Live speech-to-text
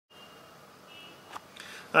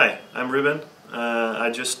Hi, I'm Ruben. I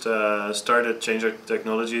just started Change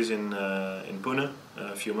Technologies in Pune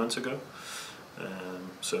a few months ago.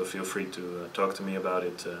 So feel free to talk to me about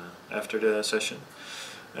it after the session.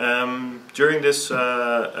 During this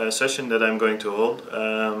session that I'm going to hold,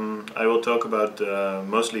 I will talk about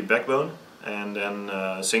mostly backbone and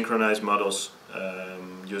then synchronize models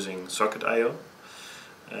using Socket.io.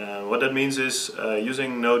 What that means is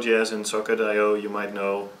using Node.js and Socket.io, you might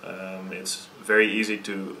know it's very easy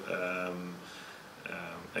to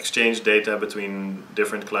exchange data between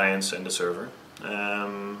different clients and the server.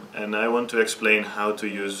 And I want to explain how to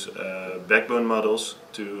use backbone models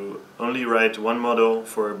to only write one model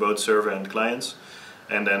for both server and clients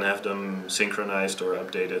and then have them synchronized or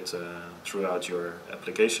updated throughout your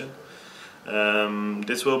application.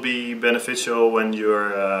 This will be beneficial when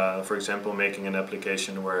you're, for example, making an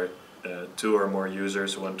application where two or more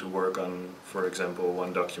users want to work on, for example,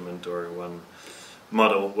 one document or one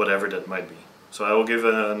model, whatever that might be. So I will give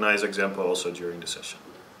a nice example also during the session.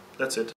 That's it.